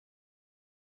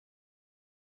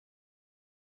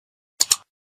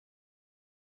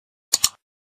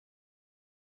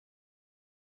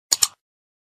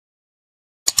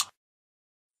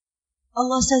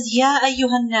Allah says, Ya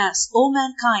ayyuhan nas, O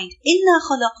mankind, inna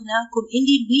khalaqnakum,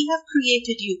 indeed we have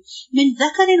created you, min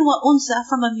dhakarin wa unsa,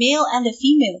 from a male and a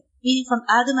female, meaning from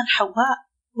Adam and Hawa.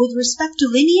 With respect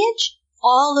to lineage,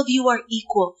 all of you are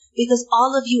equal, because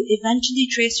all of you eventually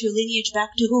trace your lineage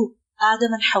back to who?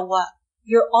 Adam and Hawa.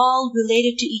 You're all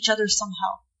related to each other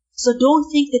somehow. So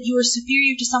don't think that you are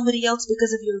superior to somebody else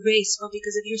because of your race, or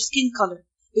because of your skin color,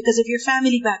 because of your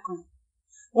family background.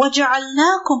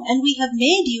 وَجَعَلْنَاكُمْ, and we have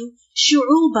made you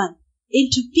شُعُوبًا,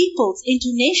 into peoples, into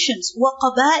nations,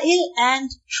 وَقَبَائِل,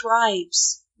 and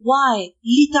tribes. Why?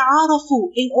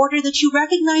 لِتَعَارَفُوا, in order that you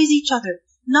recognize each other.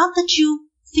 Not that you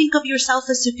think of yourself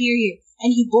as superior,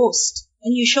 and you boast,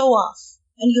 and you show off,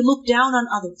 and you look down on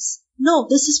others. No,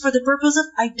 this is for the purpose of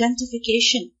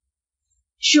identification.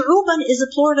 شُعُوبًا is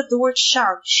a plural of the word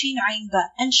شعب, شين عين با.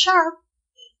 And شعب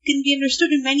can be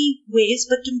understood in many ways,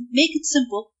 but to make it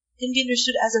simple, can be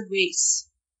understood as a race,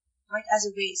 right? As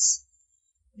a race.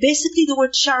 Basically, the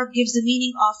word sharb gives the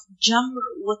meaning of jamr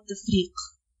wa tafriq,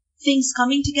 things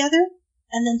coming together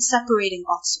and then separating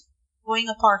also, going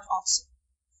apart also.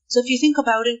 So if you think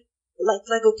about it like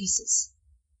Lego pieces,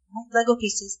 right? Lego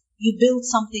pieces, you build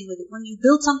something with it. When you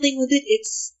build something with it,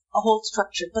 it's a whole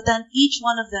structure. But then each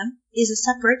one of them is a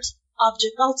separate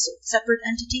object also, separate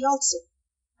entity also,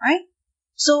 right?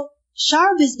 So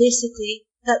sharb is basically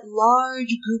that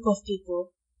large group of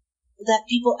people that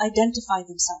people identify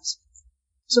themselves with.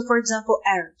 So for example,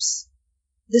 Arabs.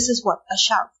 This is what? A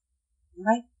sharb.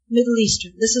 Right? Middle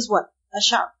Eastern. This is what? A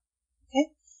sharb.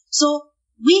 Okay? So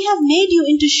we have made you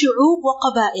into shu'ub wa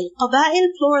qaba'il. Qaba'il,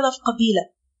 plural of qabila.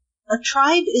 A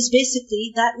tribe is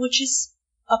basically that which is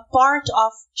a part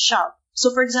of sharb.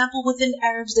 So for example, within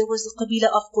Arabs, there was the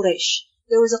qabila of Quraysh.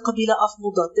 There was a qabila of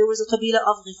Mudad. There was a qabila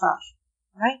of Ghifar.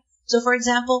 Right? So for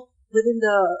example, within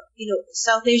the,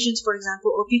 South Asians, for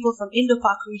example, or people from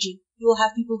Indo-Pak region, you will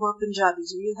have people who are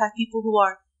Punjabis, or you'll have people who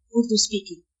are Urdu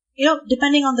speaking,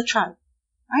 depending on the tribe,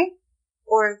 right?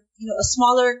 Or, a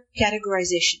smaller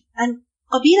categorization. And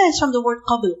qabila is from the word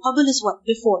qabl. Qabl is what?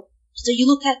 Before. So you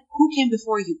look at who came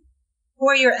before you. Who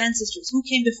are your ancestors? Who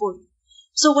came before you?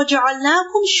 So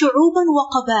وَجَعَلْنَاكُمْ شُعُوبًا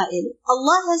وَقَبَائِلِ.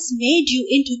 Allah has made you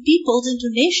into peoples, into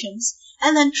nations,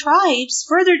 and then tribes,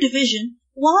 further division.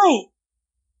 Why?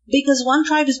 Because one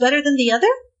tribe is better than the other?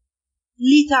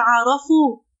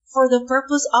 لِتَعَارَفُوا, for the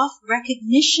purpose of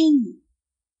recognition.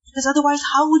 Because otherwise,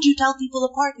 how would you tell people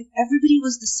apart? If everybody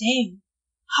was the same,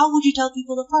 how would you tell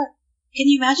people apart? Can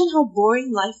you imagine how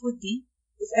boring life would be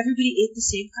if everybody ate the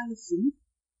same kind of food?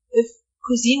 If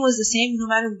cuisine was the same no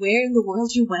matter where in the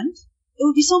world you went? It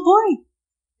would be so boring,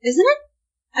 isn't it?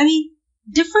 I mean,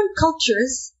 different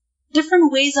cultures,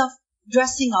 different ways of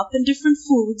dressing up, and different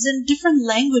foods and different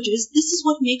languages, this is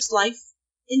what makes life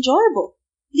enjoyable.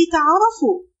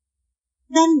 لِتَعَارَفُوا.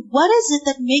 Then what is it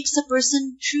that makes a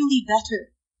person truly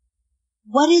better?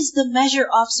 What is the measure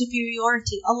of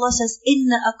superiority? Allah says, إِنَّ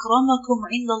أَكْرَمَكُمْ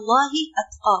عِنْدَ اللَّهِ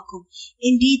أَتْقَاكُمْ.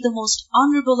 Indeed, the most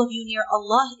honorable of you near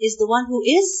Allah is the one who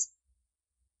is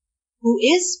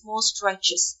most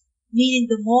righteous. Meaning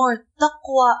the more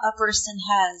taqwa a person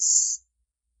has,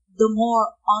 the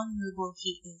more honorable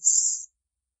he is.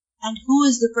 And who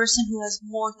is the person who has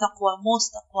more taqwa,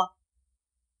 most taqwa?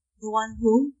 The one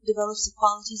who develops the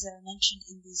qualities that are mentioned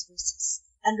in these verses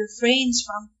and refrains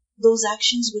from those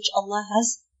actions which Allah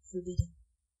has forbidden.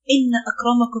 إِنَّ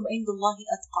أَكْرَمَكُمْ عِنْدَ اللَّهِ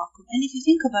أَتْقَاكُمْ. And if you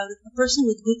think about it, a person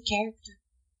with good character,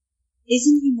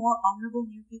 isn't he more honorable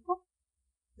near people?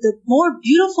 The more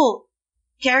beautiful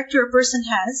character a person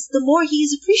has, the more he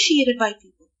is appreciated by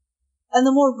people. And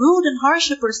the more rude and harsh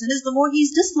a person is, the more he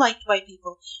is disliked by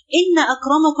people. إِنَّ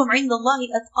أَكْرَمَكُمْ عِنْدَ اللَّهِ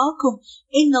أَتْقَاكُمْ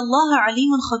إِنَّ اللَّهَ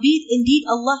عَلِيمٌ خَبِيرٌ. Indeed,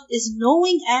 Allah is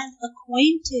knowing and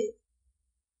acquainted.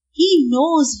 He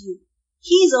knows you.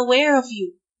 He is aware of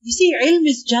you. You see, ilm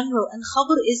is general and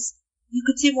khabr is, you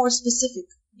could say, more specific.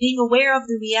 Being aware of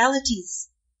the realities.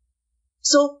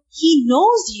 So, He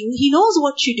knows you, He knows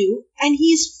what you do, and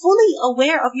He is fully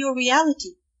aware of your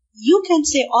reality. You can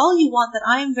say all you want that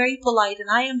I am very polite and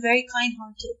I am very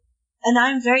kind-hearted and I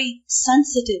am very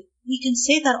sensitive. We can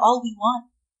say that all we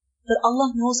want, but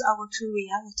Allah knows our true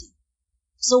reality.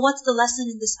 So what's the lesson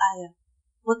in this ayah?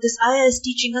 What this ayah is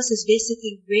teaching us is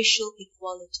basically racial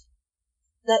equality.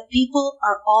 That people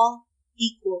are all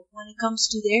equal when it comes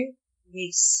to their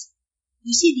race.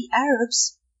 You see, the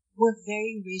Arabs were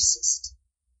very racist.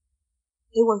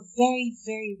 They were very,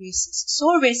 very racist.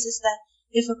 So racist that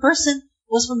if a person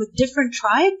was from a different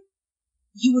tribe,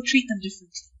 you would treat them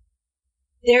differently.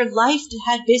 Their life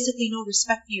had basically no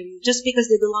respect near you, just because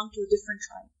they belonged to a different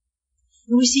tribe.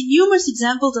 And we see numerous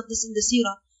examples of this in the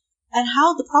seerah, and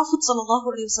how the Prophet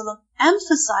ﷺ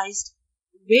emphasized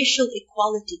racial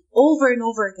equality over and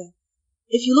over again.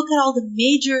 If you look at all the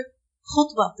major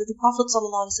khutbah that the Prophet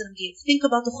ﷺ gave, think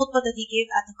about the khutbah that he gave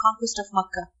at the conquest of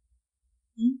Makkah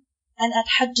and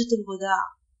at Hajjat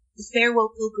al-Wada', the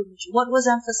farewell pilgrimage. What was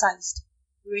emphasized?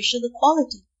 Racial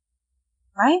equality,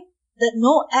 right? That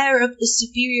no Arab is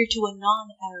superior to a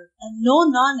non-Arab, and no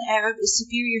non-Arab is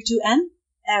superior to an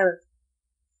Arab.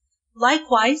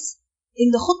 Likewise,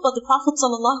 in the khutbah, the Prophet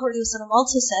ﷺ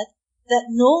also said that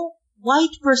no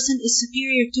white person is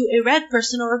superior to a red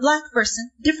person or a black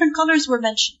person. Different colors were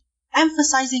mentioned,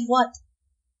 emphasizing what?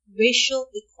 Racial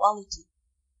equality.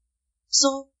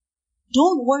 So,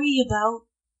 don't worry about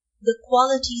the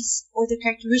qualities or the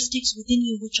characteristics within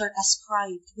you which are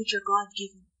ascribed, which are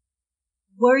God-given.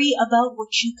 Worry about what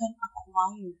you can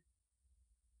acquire.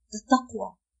 The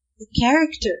taqwa, the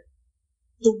character,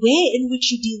 the way in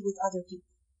which you deal with other people.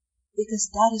 Because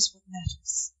that is what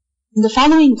matters. In the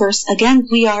following verse, again,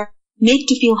 we are made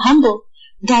to feel humble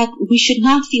that we should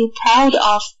not feel proud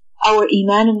of our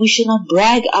iman and we should not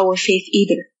brag our faith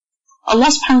either. Allah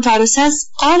subhanahu wa ta'ala says,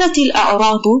 قَالَتِ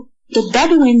الْأَعْرَابُ, the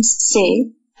Bedouins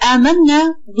say,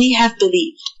 آمَنَّا, we have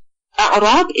believed.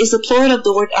 A'rab is the plural of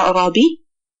the word A'rabi.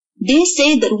 They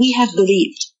say that we have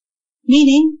believed.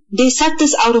 Meaning, they said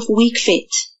this out of weak faith.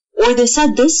 Or they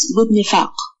said this with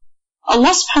nifaq.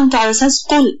 Allah subhanahu wa ta'ala says,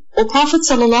 قُلْ, O Prophet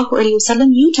sallallahu alayhi wa sallam,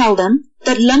 you tell them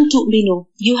that لَمْ تُؤْمِنُوا,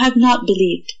 you have not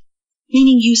believed.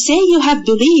 Meaning you say you have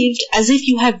believed as if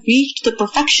you have reached the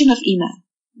perfection of Iman.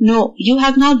 No, you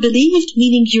have not believed,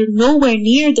 meaning you're nowhere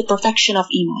near the perfection of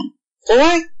Iman.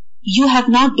 Or you have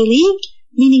not believed,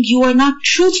 meaning you are not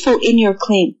truthful in your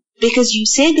claim. Because you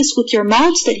say this with your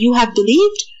mouths that you have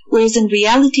believed, whereas in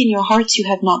reality in your hearts you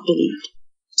have not believed.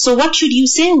 So what should you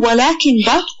say? وَلَكِنْ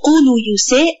but قُولُوا, you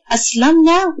say,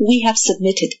 أَسْلَمْنَا, we have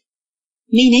submitted.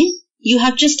 Meaning, you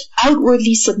have just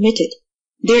outwardly submitted.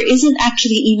 There isn't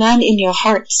actually iman in your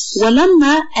hearts.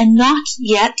 وَلَمَّا, and not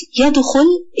yet,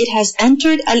 يَدْخُلْ, it has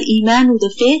entered al-iman,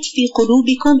 the faith, فِي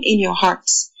قُلُوبِكُمْ, in your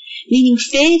hearts. Meaning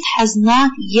faith has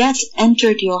not yet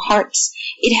entered your hearts.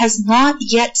 It has not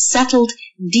yet settled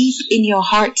deep in your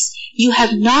hearts. You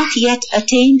have not yet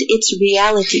attained its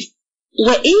reality.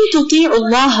 وَإِن تُطِيعُوا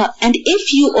اللَّهَ, and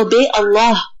if you obey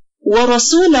Allah,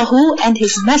 وَرَسُولَهُ, and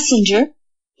His Messenger,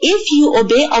 if you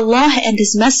obey Allah and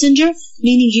His Messenger,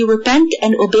 meaning you repent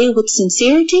and obey with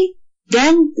sincerity,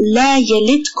 then لَا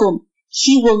يَلِتْكُمْ,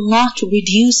 He will not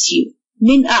reduce you,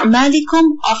 مِنْ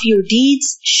أَعْمَالِكُمْ, of your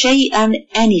deeds, شَيْئًا,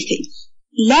 anything.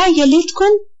 لَا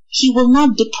يَلِتْكُمْ, He will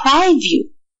not deprive you,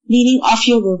 meaning of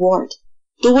your reward.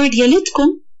 The word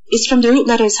يَلِتْكُمْ is from the root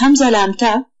letters Hamza, Lam,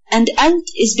 Ta, and alt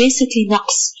is basically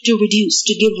naqs, to reduce,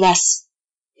 to give less.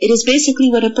 It is basically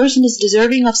when a person is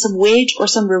deserving of some wage or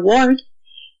some reward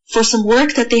for some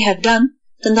work that they have done,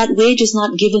 then that wage is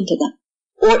not given to them,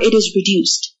 or it is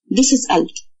reduced. This is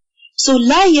alt. So,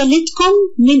 لَا يَلِتْكُمْ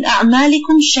مِنْ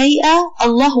أَعْمَالِكُمْ شَيْئًا,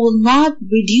 Allah will not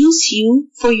reduce you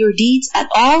for your deeds at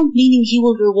all, meaning He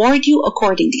will reward you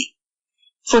accordingly.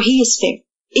 For He is fair.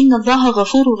 إِنَّ اللَّهَ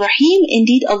غَفُورٌ رَحِيمٌ,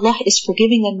 indeed Allah is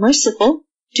forgiving and merciful.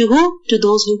 To who? To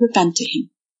those who repent to Him.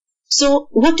 So,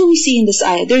 what do we see in this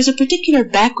ayah? There's a particular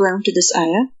background to this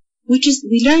ayah, which is,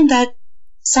 we learn that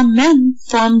some men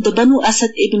from the Banu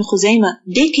Asad ibn Khuzaymah,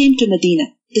 they came to Medina,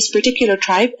 this particular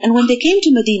tribe, and when they came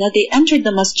to Medina, they entered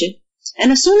the masjid,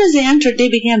 and as soon as they entered, they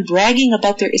began bragging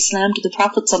about their Islam to the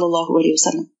Prophet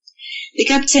ﷺ. They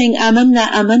kept saying, Amanna,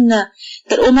 Amanna,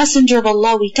 that, O Messenger of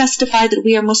Allah, we testify that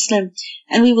we are Muslim,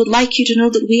 and we would like you to know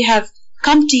that we have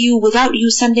come to you without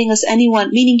you sending us anyone,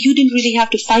 meaning you didn't really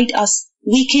have to fight us.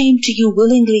 We came to you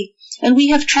willingly, and we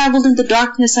have traveled in the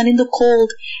darkness and in the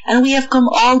cold, and we have come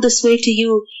all this way to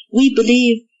you. We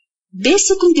believe.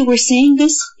 Basically, they were saying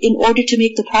this in order to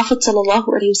make the Prophet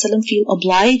ﷺ feel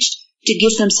obliged to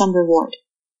give them some reward.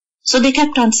 So they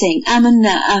kept on saying,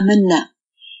 Amanna, Amanna.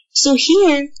 So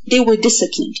here, they were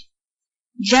disciplined.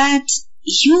 That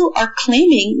you are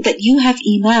claiming that you have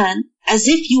Iman as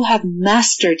if you have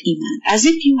mastered Iman, as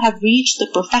if you have reached the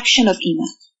perfection of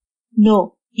Iman.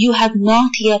 No, you have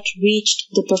not yet reached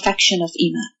the perfection of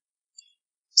Iman.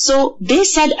 So they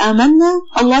said Amanna,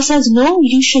 Allah says no,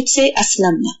 you should say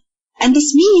Aslamna. And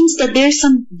this means that there's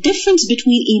some difference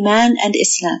between Iman and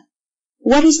Islam.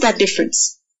 What is that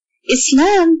difference?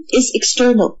 Islam is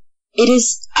external. It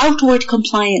is outward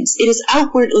compliance. It is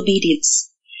outward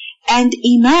obedience. And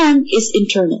Iman is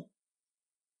internal.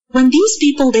 When these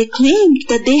people, they claimed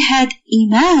that they had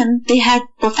Iman, they had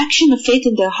perfection of faith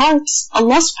in their hearts,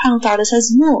 Allah subhanahu wa ta'ala says,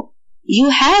 no, you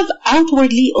have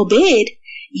outwardly obeyed,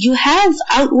 you have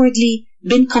outwardly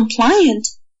been compliant,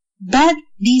 but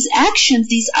these actions,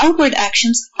 these outward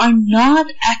actions are not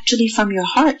actually from your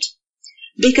heart.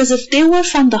 Because if they were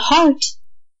from the heart,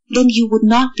 then you would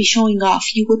not be showing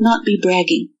off, you would not be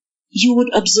bragging. You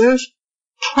would observe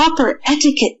proper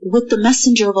etiquette with the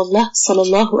Messenger of Allah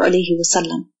sallallahu alaihi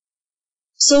wasallam.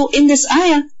 So in this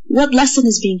ayah, what lesson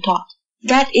is being taught?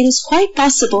 That it is quite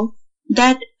possible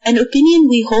that an opinion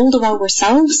we hold of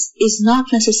ourselves is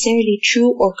not necessarily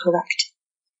true or correct.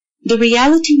 The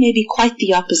reality may be quite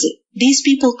the opposite. These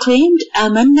people claimed,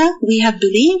 Amanna, we have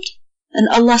believed, and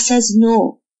Allah says,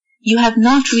 no, you have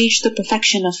not reached the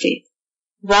perfection of faith.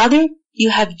 Rather, you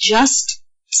have just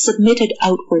submitted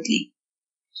outwardly.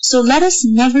 So let us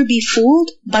never be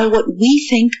fooled by what we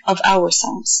think of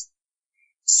ourselves.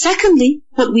 Secondly,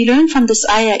 what we learn from this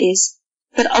ayah is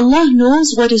that Allah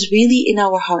knows what is really in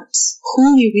our hearts,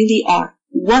 who we really are,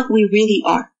 what we really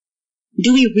are.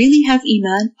 Do we really have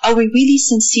Iman? Are we really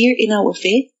sincere in our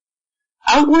faith?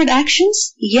 Outward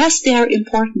actions, yes, they are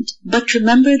important, but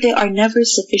remember they are never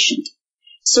sufficient.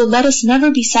 So let us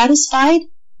never be satisfied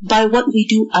by what we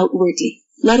do outwardly.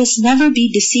 Let us never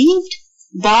be deceived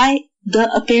by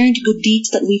the apparent good deeds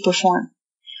that we perform.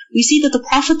 We see that the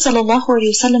Prophet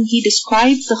ﷺ, he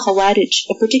described the Khawarij,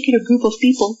 a particular group of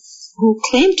people who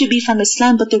claimed to be from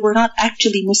Islam, but they were not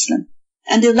actually Muslim.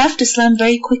 And they left Islam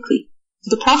very quickly.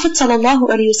 The Prophet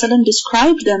ﷺ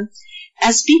described them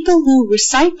as people who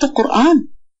recite the Quran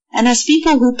and as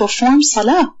people who perform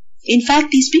salah. In fact,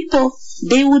 these people,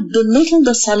 they would belittle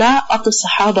the salah of the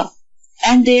Sahaba.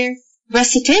 And their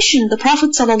recitation, the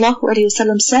Prophet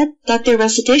ﷺ said that their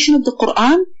recitation of the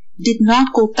Quran did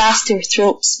not go past their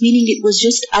throats, meaning it was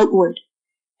just outward.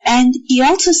 And he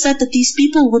also said that these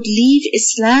people would leave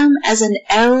Islam as an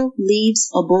arrow leaves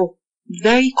a bow.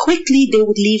 Very quickly they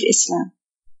would leave Islam.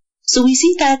 So we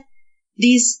see that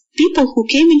these people who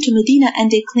came into Medina and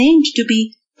they claimed to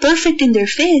be perfect in their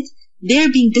faith,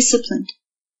 they're being disciplined.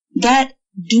 That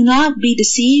do not be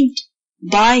deceived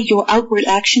by your outward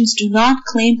actions. Do not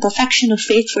claim perfection of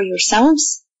faith for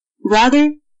yourselves.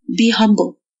 Rather, be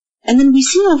humble. And then we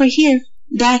see over here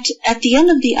that at the end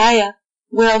of the ayah,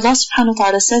 where Allah subhanahu wa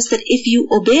ta'ala says that if you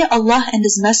obey Allah and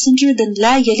His Messenger, then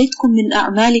لَا يَلِدْكُم مِّنْ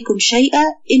أَعْمَالِكُمْ شَيْئًا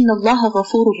إِنَّ اللَّهَ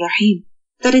غَفُورٌ رَحِيمٌ.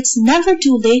 That it's never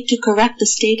too late to correct the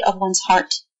state of one's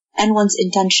heart and one's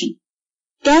intention.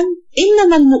 Then,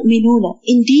 إِنَّمَا الْمُؤْمِنُونَ,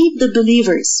 indeed the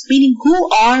believers, meaning who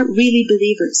are really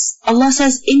believers. Allah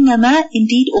says, إِنَّمَا,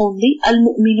 indeed only,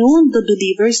 الْمُؤْمِنُونَ, the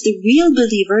believers, the real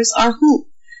believers are who?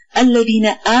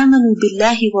 الَّذِينَ آمَنُوا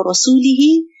بِاللَّهِ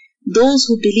وَرَسُولِهِ, those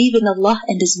who believe in Allah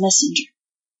and His Messenger.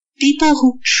 People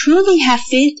who truly have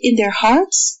faith in their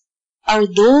hearts are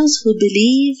those who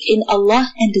believe in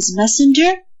Allah and His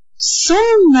Messenger.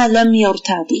 ثُمَّ لَمْ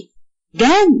يَرْتَابُوا,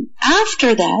 then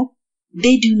after that,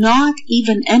 they do not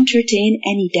even entertain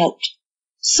any doubt.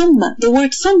 Summa, the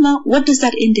word summa, what does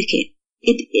that indicate?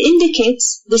 It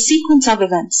indicates the sequence of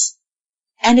events.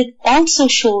 And it also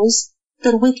shows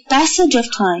that with passage of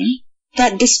time,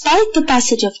 that despite the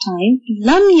passage of time,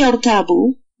 lam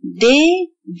yartabu, they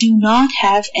do not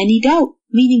have any doubt.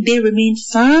 Meaning they remain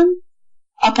firm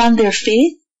upon their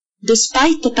faith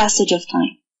despite the passage of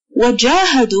time.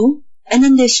 وَجَاهَدُوا, and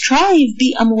then they strive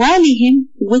بِأَمْوَالِهِمْ,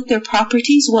 with their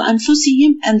properties,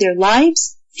 وَأَنفُسِهِمْ, and their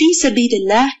lives, فِي سَبِيلِ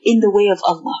اللَّهِ, in the way of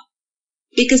Allah.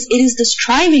 Because it is the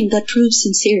striving that proves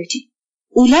sincerity.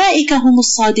 أُولَٰئِكَ هُمُ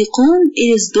الصَّادِقُونَ,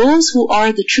 it is those who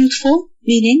are the truthful,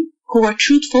 meaning who are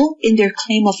truthful in their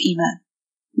claim of Iman.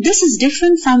 This is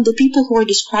different from the people who are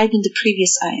described in the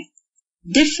previous ayah.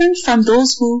 Different from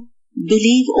those who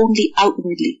believe only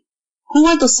outwardly. Who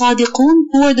are the Sadiqun?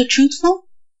 Who are the truthful?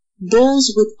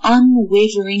 Those with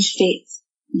unwavering faith.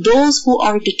 Those who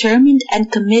are determined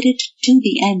and committed to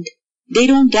the end. They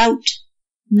don't doubt.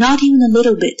 Not even a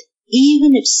little bit.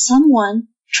 Even if someone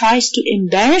tries to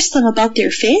embarrass them about their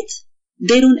faith,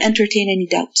 they don't entertain any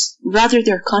doubts. Rather,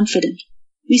 they're confident.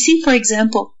 We see, for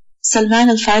example, Salman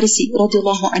al-Farisi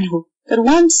radiallahu anhu, that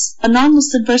once a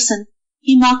non-Muslim person,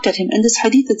 he mocked at him, and this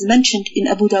hadith is mentioned in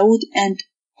Abu Dawood and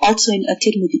also in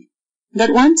At-Tirmidhi.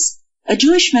 That once a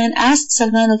Jewish man asked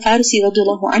Salman al-Farisi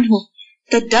radiallahu anhu,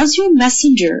 that does your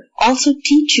messenger also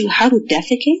teach you how to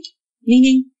defecate?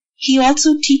 Meaning, he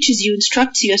also teaches you,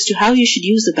 instructs you as to how you should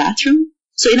use the bathroom?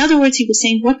 So in other words, he was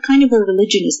saying, what kind of a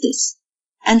religion is this?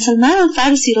 And Salman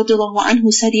al-Farisi radiallahu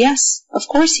anhu said, yes, of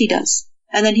course he does.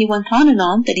 And then he went on and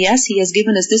on that yes, he has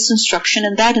given us this instruction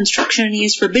and that instruction, and he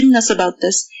has forbidden us about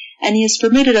this, and he has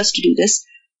permitted us to do this.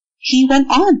 He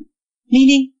went on,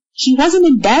 meaning he wasn't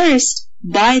embarrassed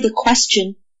by the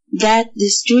question that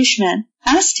this Jewish man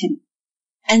asked him.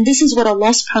 And this is what Allah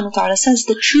subhanahu wa ta'ala says,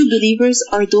 the true believers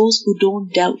are those who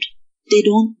don't doubt. They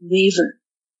don't waver.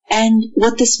 And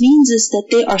what this means is that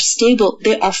they are stable,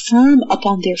 they are firm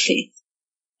upon their faith.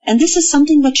 And this is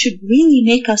something that should really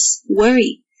make us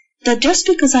worry, that just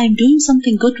because I am doing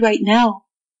something good right now,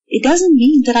 it doesn't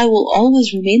mean that I will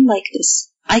always remain like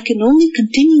this. I can only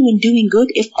continue in doing good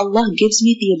if Allah gives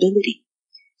me the ability.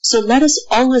 So let us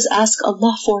always ask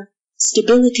Allah for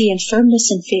stability and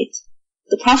firmness in faith.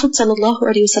 The Prophet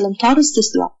ﷺ taught us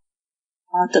this dua,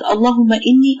 that Allahumma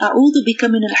inni a'udhu bika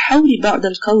min al-hawri ba'd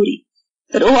al-kawri.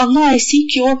 That, oh Allah, I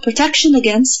seek your protection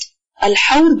against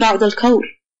al-hawr ba'd al-kawr.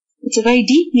 It's a very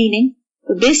deep meaning,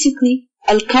 but basically,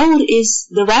 al-kawr is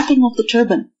the wrapping of the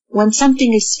turban, when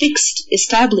something is fixed,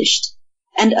 established.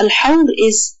 And al-hawr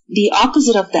is the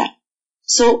opposite of that.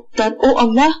 So that, oh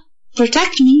Allah,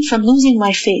 protect me from losing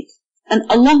my faith. And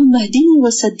Allahumma hdini wa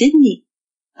saddidni.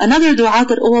 Another dua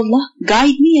that, oh Allah,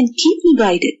 guide me and keep me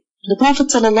guided. The Prophet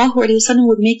ﷺ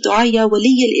would make dua, Ya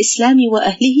waliy al-Islami wa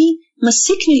ahlihi,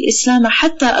 massikni al-Islam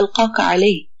hatta alqaka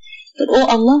alayh. That, oh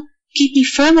Allah, keep me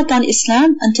firm upon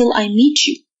Islam until I meet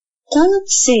you. Qul,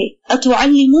 say,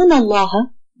 atu'allimuna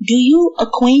Allah, do you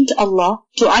acquaint Allah?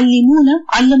 Tu'allimuna,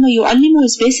 allama yu'allimu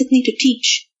is basically to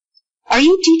teach. Are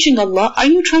you teaching Allah? Are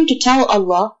you trying to tell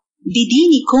Allah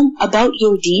bidinikum, about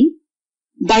your deen?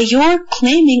 By your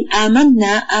claiming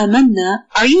amanna,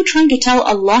 are you trying to tell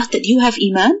Allah that you have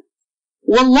iman?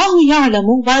 Wallahu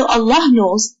ya'lamu, while Allah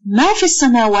knows, ma fi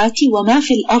samawati wa ma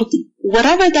fi al-ardi,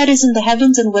 whatever that is in the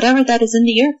heavens and whatever that is in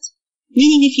the earth.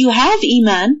 Meaning, if you have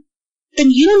iman,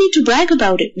 then you don't need to brag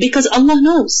about it, because Allah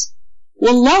knows.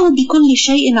 Wallahu bi kulli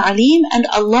shay'in alim, and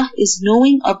Allah is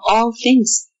knowing of all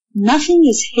things. Nothing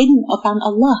is hidden upon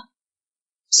Allah.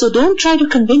 So don't try to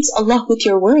convince Allah with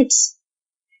your words.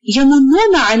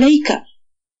 Yamunnuna alayka.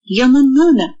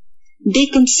 Yamunnuna. They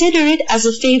consider it as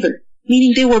a favor.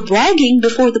 Meaning they were bragging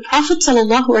before the Prophet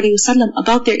ﷺ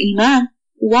about their iman.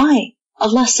 Why?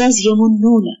 Allah says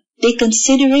yamunnuna. They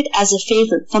consider it as a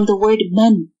favor from the word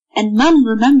man. And man,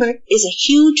 remember, is a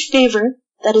huge favor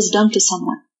that is done to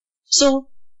someone. So,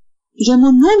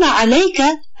 yamunnuna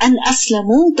alayka an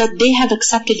aslamu, that they have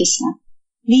accepted Islam.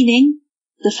 Meaning,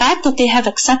 the fact that they have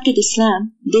accepted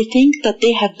Islam, they think that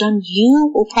they have done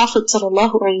you, O Prophet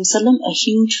ﷺ, a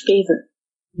huge favor.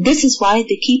 This is why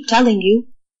they keep telling you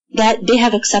that they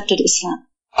have accepted Islam.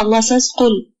 Allah says,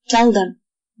 Qul, tell them,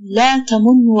 La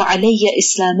tamunnu alayya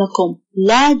islamakum.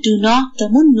 La, do not,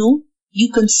 tamunnu,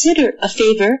 you consider a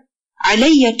favor,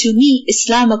 alayya, to me,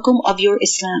 islamakum, of your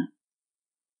Islam.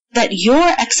 That your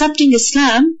accepting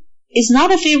Islam is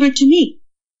not a favor to me.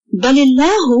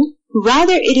 Balillahu,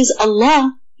 rather it is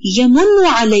Allah,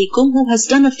 yamunnu alaykum, who has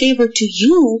done a favor to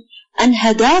you, and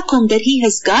hadakum, that He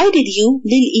has guided you,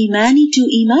 lil imani, to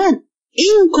iman.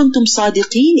 In kuntum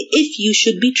sadiqeen, if you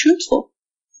should be truthful.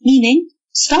 Meaning,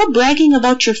 stop bragging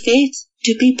about your faith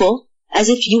to people as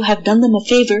if you have done them a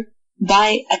favor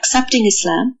by accepting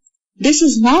Islam. This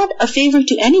is not a favor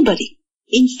to anybody.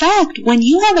 In fact, when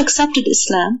you have accepted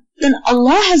Islam, then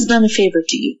Allah has done a favor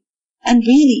to you. And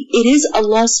really, it is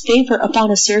Allah's favor upon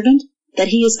a servant that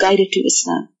he is guided to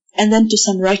Islam, and then to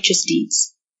some righteous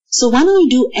deeds. So when we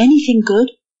do anything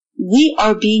good, we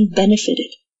are being benefited.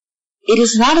 It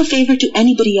is not a favor to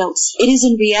anybody else. It is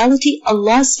in reality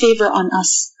Allah's favor on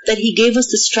us, that He gave us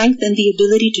the strength and the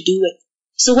ability to do it.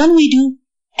 So when we do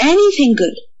anything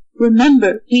good,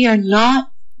 remember, we are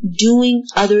not doing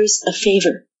others a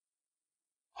favor.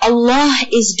 Allah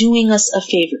is doing us a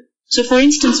favor. So for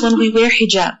instance, when we wear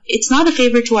hijab, it's not a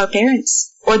favor to our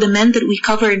parents or the men that we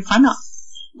cover in front of.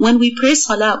 When we pray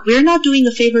salah, we're not doing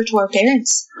a favor to our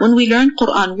parents. When we learn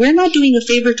Quran, we're not doing a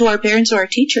favor to our parents or our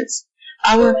teachers.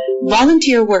 Our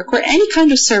volunteer work or any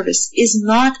kind of service is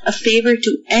not a favor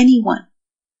to anyone.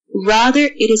 Rather,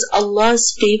 it is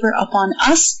Allah's favor upon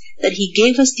us that He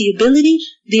gave us the ability,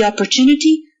 the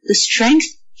opportunity, the strength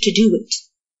to do it.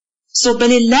 So,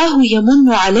 بَلِلَّهُ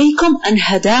يَمُنُّ عَلَيْكُمْ أَنْ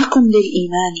هَدَاكُمْ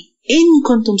لِلْإِيمَانِ إِن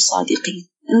كُنْتُمْ صَادِقِينَ.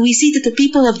 And we see that the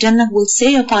people of Jannah will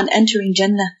say upon entering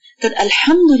Jannah that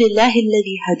Alhamdulillah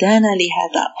alladhi hadana li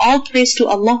hada. All praise to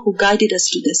Allah who guided us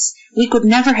to this. We could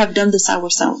never have done this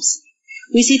ourselves.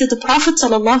 We see that the Prophet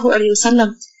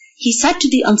ﷺ, he said to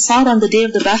the Ansar on the day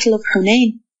of the Battle of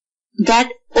Hunayn,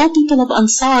 that, O people of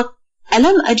Ansar,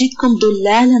 Alam ajidkum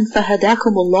dullalan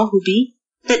fahadakum Allahu bi?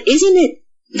 That isn't it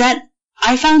that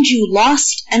I found you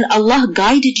lost and Allah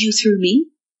guided you through me?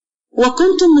 Wa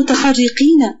kuntum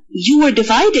mutafarriqina, you were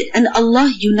divided and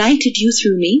Allah united you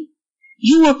through me.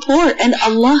 You were poor and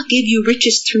Allah gave you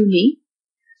riches through me.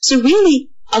 So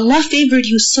really, Allah favored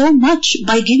you so much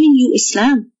by giving you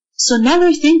Islam. So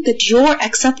never think that your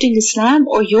accepting Islam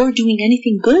or your doing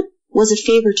anything good was a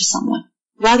favor to someone.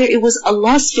 Rather, it was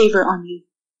Allah's favor on you.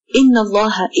 Inna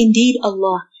Allah, indeed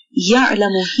Allah,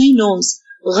 ya'lamu, He knows,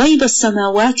 غَيْبَ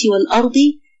السَّمَاوَاتِ وَالْأَرْضِ,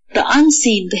 the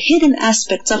unseen, the hidden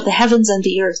aspects of the heavens and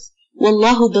the earth.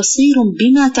 وَاللَّهُ بَصِيرٌ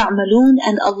بِمَا تَعْمَلُونَ,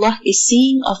 and Allah is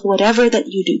seeing of whatever that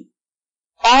you do.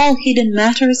 All hidden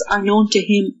matters are known to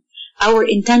Him. Our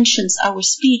intentions, our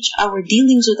speech, our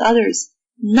dealings with others,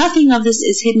 nothing of this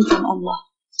is hidden from Allah.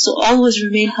 So always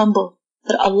remain humble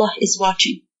that Allah is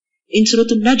watching. In Surah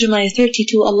Al-Najm, ayah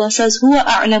 32, Allah says, هُوَ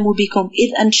أَعْلَمُ بِكُمْ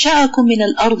إِذْ أَنْشَأَكُمْ مِنَ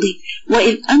الْأَرْضِ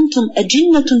وَإِذْ أَنْتُمْ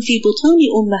أَجِنَّةٌ فِي بُطُونِ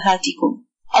أُمَّهَاتِكُمْ.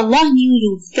 Allah knew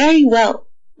you very well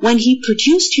when He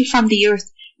produced you from the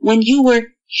earth, when you were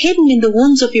hidden in the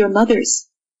wombs of your mothers.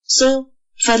 So,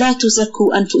 فَلَا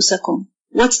تُزَكُّوا أَنفُسَكُمْ.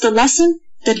 What's the lesson?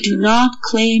 That do not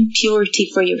claim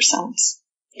purity for yourselves.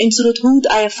 In Surah Hud,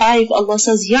 ayah 5, Allah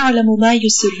says, يَعْلَمُ مَا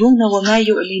يُسِرُّونَ وَمَا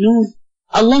يُعْلِنُونَ.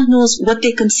 Allah knows what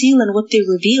they conceal and what they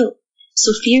reveal.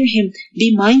 So fear Him,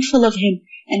 be mindful of Him,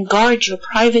 and guard your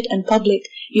private and public,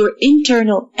 your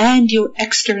internal and your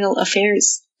external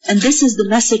affairs. And this is the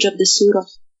message of the surah.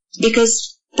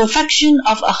 Because perfection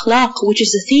of akhlaq, which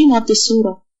is the theme of the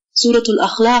surah, Surah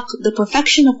Al-Akhlaq, the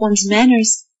perfection of one's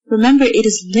manners, remember it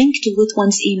is linked with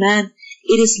one's iman,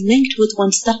 it is linked with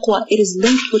one's taqwa, it is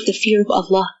linked with the fear of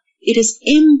Allah. It is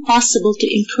impossible to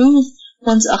improve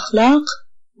one's akhlaq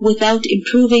without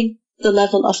improving the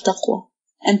level of taqwa.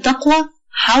 And taqwa,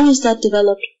 how is that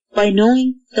developed? By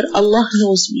knowing that Allah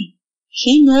knows me.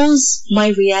 He knows my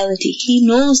reality. He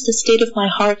knows the state of my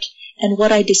heart and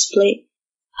what I display,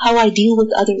 how I deal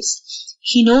with others.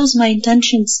 He knows my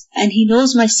intentions, and He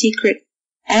knows my secret,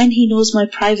 and He knows my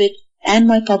private and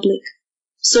my public.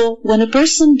 So when a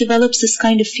person develops this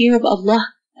kind of fear of Allah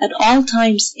at all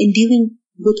times in dealing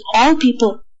with all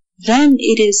people, then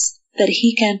it is that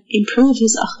he can improve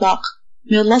his akhlaq.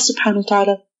 May Allah subhanahu wa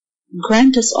ta'ala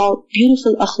grant us all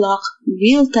beautiful akhlaq,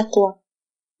 real taqwa.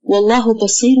 Wallahu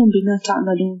basirun bima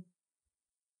ta'malun.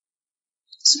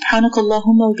 Subhanak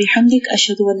Allahumma wa bihamdik,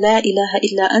 ashhadu an la ilaha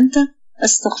illa anta,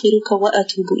 astaghfiruka wa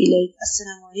atubu ilayk.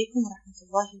 Assalamu alaikum wa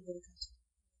rahmatullahi wa barakatuh.